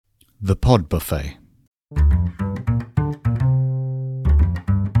The Pod Buffet.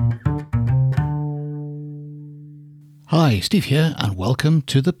 Hi, Steve here, and welcome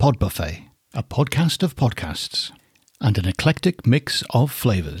to The Pod Buffet, a podcast of podcasts and an eclectic mix of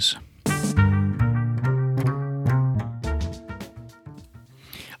flavours.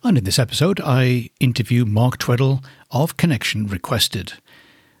 And in this episode, I interview Mark Tweddle of Connection Requested.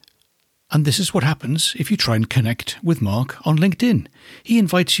 And this is what happens if you try and connect with Mark on LinkedIn. He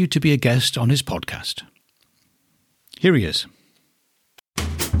invites you to be a guest on his podcast. Here he is.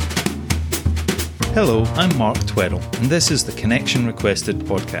 Hello, I'm Mark Tweddle, and this is the Connection Requested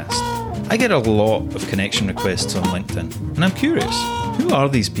podcast. I get a lot of connection requests on LinkedIn, and I'm curious, who are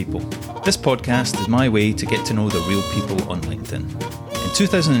these people? This podcast is my way to get to know the real people on LinkedIn. In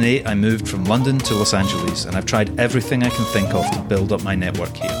 2008, I moved from London to Los Angeles, and I've tried everything I can think of to build up my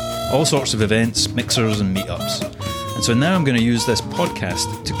network here. All sorts of events, mixers, and meetups. And so now I'm going to use this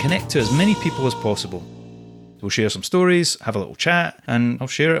podcast to connect to as many people as possible. We'll share some stories, have a little chat, and I'll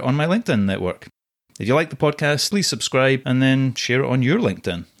share it on my LinkedIn network. If you like the podcast, please subscribe and then share it on your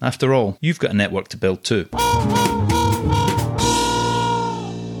LinkedIn. After all, you've got a network to build too.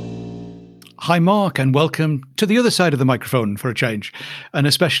 Hi, Mark, and welcome to the other side of the microphone for a change, and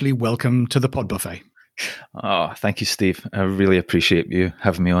especially welcome to the Pod Buffet. Oh, thank you, Steve. I really appreciate you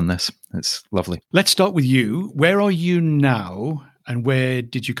having me on this. It's lovely. Let's start with you. Where are you now, and where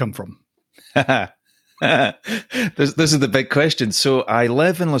did you come from? This is the big question. So I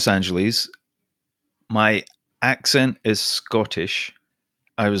live in Los Angeles. My accent is Scottish.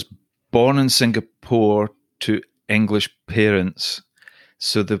 I was born in Singapore to English parents.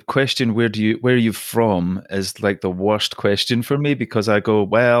 So the question, where are you from, is like the worst question for me, because I go,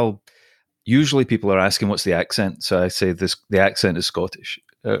 well, usually people are asking what's the accent. So I say the accent is Scottish.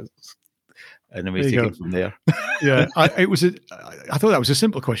 And then we take it from there. Yeah, I thought that was a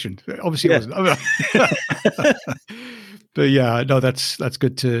simple question. Obviously it wasn't. But yeah, no, that's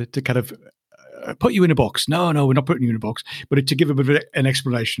good to kind of put you in a box. No, we're not putting you in a box, but to give a bit of an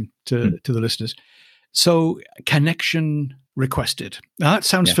explanation to the listeners. So, Connection Requested. Now, that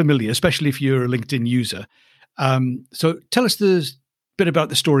sounds familiar, especially if you're a LinkedIn user. So tell us the bit about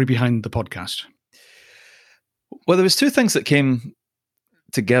the story behind the podcast. Well, there was two things that came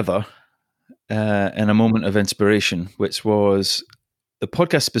together in a moment of inspiration, which was the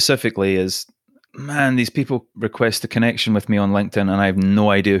podcast specifically is, man, these people request a connection with me on LinkedIn and I have no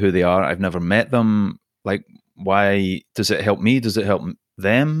idea who they are. I've never met them. Like, why does it help me? Does it help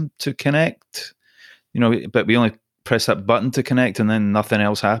them to connect? You know, but we only press that button to connect and then nothing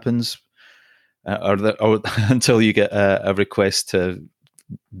else happens or until you get a request to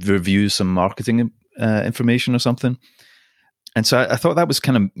review some marketing information or something. And so I thought that was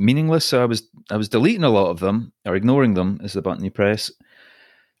kind of meaningless. So I was deleting a lot of them, or ignoring them is the button you press.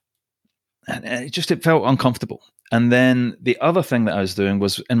 And it felt uncomfortable. And then the other thing that I was doing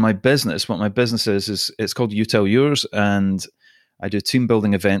was in my business. What my business is it's called You Tell Yours, and I do team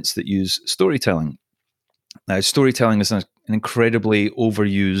building events that use storytelling. Now, storytelling is an incredibly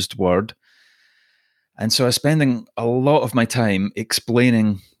overused word. And so I was spending a lot of my time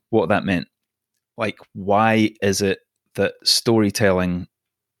explaining what that meant. Like, why is it that storytelling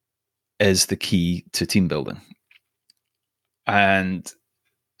is the key to team building? And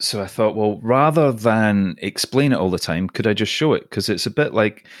so I thought, well, rather than explain it all the time, could I just show it? Because it's a bit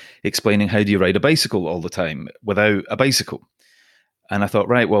like explaining how do you ride a bicycle all the time without a bicycle. And I thought,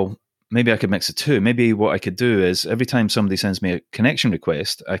 right, well, maybe I could mix the two. Maybe what I could do is every time somebody sends me a connection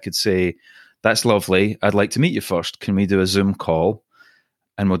request, I could say, that's lovely. I'd like to meet you first. Can we do a Zoom call?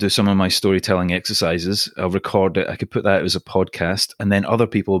 And we'll do some of my storytelling exercises. I'll record it. I could put that out as a podcast, and then other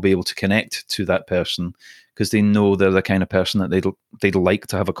people will be able to connect to that person because they know they're the kind of person that they'd like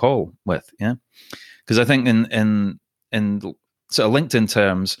to have a call with. Yeah, because I think in sort of LinkedIn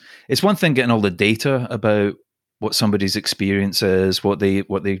terms, it's one thing getting all the data about what somebody's experience is, what they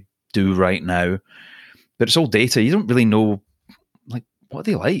do right now, but it's all data. You don't really know like what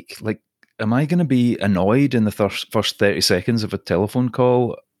they like. Like, am I going to be annoyed in the first 30 seconds of a telephone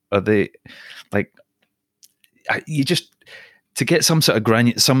call? Are they like, you just, to get some sort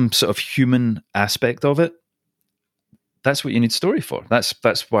of human aspect of it, that's what you need story for. That's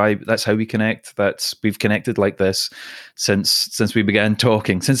how we connect. We've connected like this since we began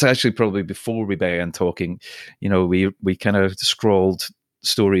talking, since actually probably before we began talking. You know, we kind of scrawled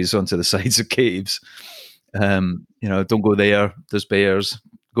stories onto the sides of caves. You know, don't go there, there's bears.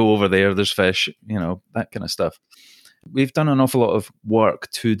 Go over there, there's fish, you know, that kind of stuff. We've done an awful lot of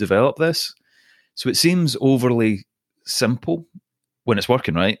work to develop this. So it seems overly simple when it's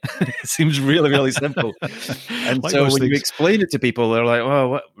working, right? It seems really, really simple. And Like so when things. you explain it to people, they're like, "Oh,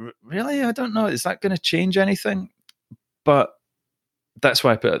 what? Really? I don't know. Is that going to change anything?" But that's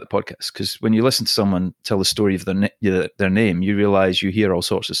why I put out the podcast, because when you listen to someone tell the story of their name, you realize you hear all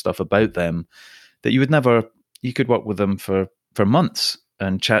sorts of stuff about them that you would never. You could work with them for months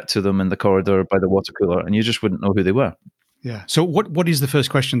and chat to them in the corridor by the water cooler, and you just wouldn't know who they were. Yeah. So what is the first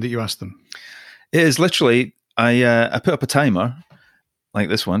question that you ask them? It is literally, I put up a timer like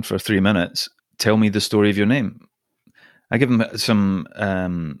this one for 3 minutes. Tell me the story of your name. I give them some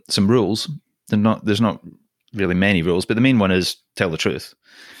rules. There's not really many rules, but the main one is tell the truth.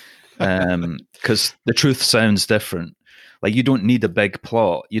 Because the truth sounds different. Like, you don't need a big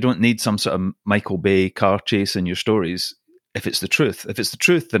plot. You don't need some sort of Michael Bay car chase in your stories. If it's the truth,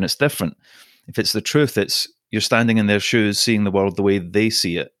 then it's different. If it's the truth, it's you're standing in their shoes, seeing the world the way they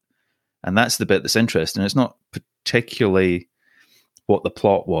see it. And that's the bit that's interesting. It's not particularly what the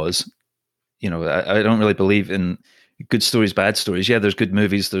plot was. You know, I don't really believe in good stories, bad stories. Yeah, there's good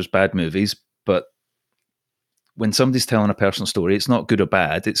movies, there's bad movies. But when somebody's telling a personal story, it's not good or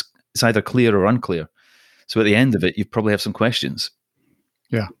bad. It's either clear or unclear. So at the end of it, you probably have some questions.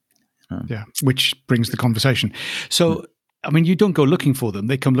 Yeah. Yeah. Which brings the conversation. So, I mean, you don't go looking for them.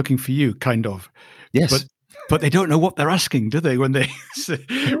 They come looking for you, kind of. Yes. But they don't know what they're asking, do they? When they say,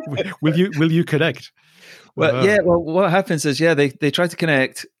 will you connect? Well, yeah. Well, what happens is, they try to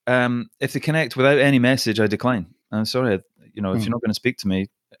connect. If they connect without any message, I decline. I'm sorry. If you're not going to speak to me,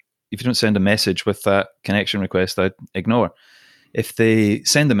 if you don't send a message with that connection request, I ignore. If they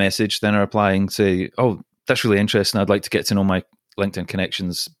send a message, then are applying, say, "Oh, that's really interesting. I'd like to get to know my LinkedIn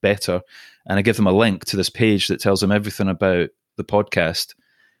connections better," and I give them a link to this page that tells them everything about the podcast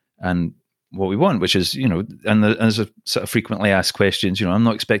and what we want, which is, and there's a sort of frequently asked questions. I'm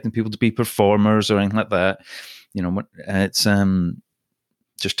not expecting people to be performers or anything like that. It's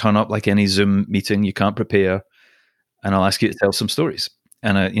just turn up like any Zoom meeting. You can't prepare, and I'll ask you to tell some stories.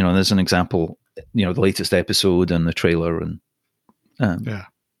 And there's an example, the latest episode and the trailer, and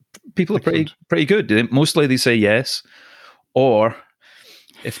people are pretty good. Mostly they say yes, or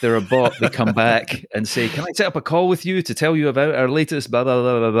if they're a bot, they come back and say, "Can I set up a call with you to tell you about our latest blah blah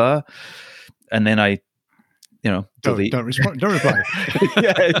blah blah blah?" And then I, delete. Don't respond. Don't reply.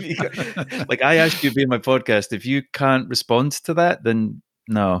 Like, I asked you to be in my podcast. If you can't respond to that, then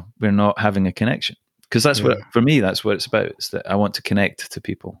no, we're not having a connection. Because that's for me, that's what it's about. It's that I want to connect to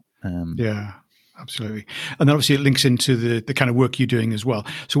people. Yeah, absolutely. And then obviously it links into the kind of work you're doing as well.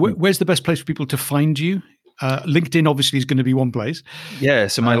 So where's the best place for people to find you? LinkedIn obviously is going to be one place. Yeah.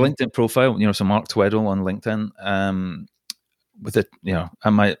 So my LinkedIn profile, so Mark Tweddle on LinkedIn, with it,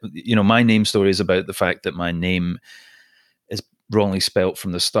 and my name story is about the fact that my name is wrongly spelt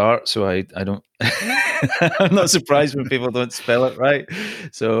from the start. So I don't, I'm not surprised when people don't spell it right.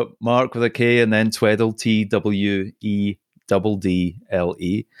 So Mark with a K and then Tweddle,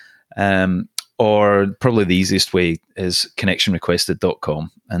 TWEDDLE. Or probably the easiest way is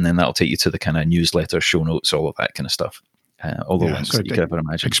connectionrequested.com. And then that'll take you to the kind of newsletter, show notes, all of that kind of stuff. All the links that you can ever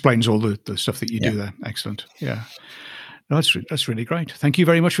imagine. Explains all the stuff that you do there. Excellent. Yeah. No, that's really great. Thank you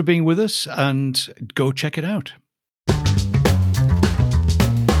very much for being with us, and go check it out.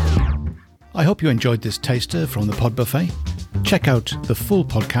 I hope you enjoyed this taster from the Pod Buffet. Check out the full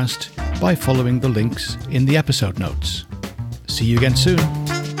podcast by following the links in the episode notes. See you again soon.